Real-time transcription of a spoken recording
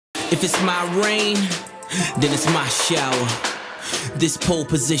If it's my rain, then it's my shower. This pole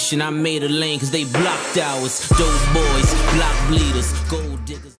position, I made a lane cause they blocked ours. Dope boys, block bleeders, gold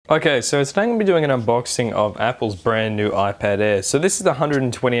diggers. Okay, so today I'm going to be doing an unboxing of Apple's brand new iPad Air. So this is the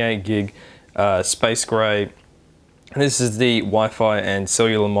 128 gig space gray. This is the Wi-Fi and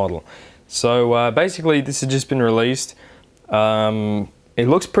cellular model. So basically this has just been released. It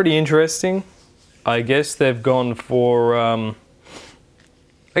looks pretty interesting. I guess they've gone for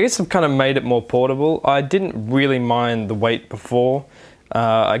I guess I've kind of made it more portable. I didn't really mind the weight before.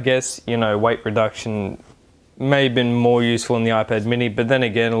 I guess, you know, weight reduction may have been more useful in the iPad mini, but then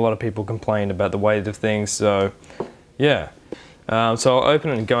again, a lot of people complain about the weight of things, so yeah. So I'll open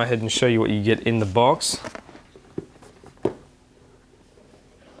it and go ahead and show you what you get in the box.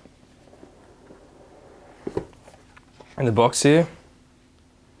 In the box here,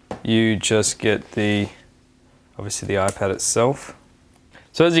 you just get obviously the iPad itself.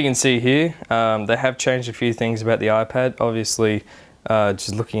 So as you can see here, they have changed a few things about the iPad. Obviously,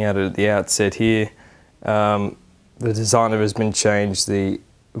 just looking at it at the outset here, the designer has been changed, the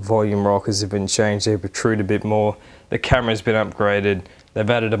volume rockers have been changed, they protrude a bit more, the camera's been upgraded, they've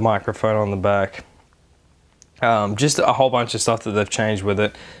added a microphone on the back. Just a whole bunch of stuff that they've changed with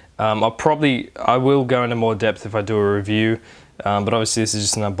it. I will go into more depth if I do a review, but obviously this is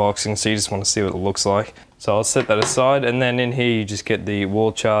just an unboxing, so you just want to see what it looks like. So I'll set that aside, and then in here you just get the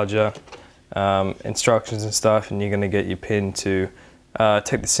wall charger, instructions and stuff, and you're going to get your pin to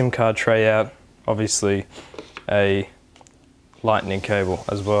take the SIM card tray out, obviously a lightning cable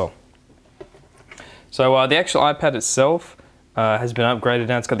as well. So the actual iPad itself has been upgraded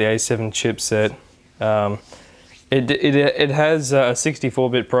now. It's got the A7 chipset. It has a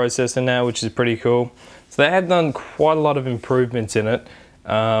 64-bit processor now, which is pretty cool. So they have done quite a lot of improvements in it.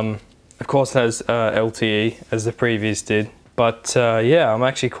 Of course it has LTE, as the previous did. But yeah, I'm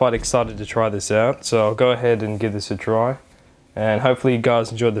actually quite excited to try this out. So I'll go ahead and give this a try. And hopefully you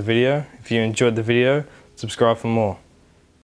guys enjoyed the video. If you enjoyed the video, subscribe for more.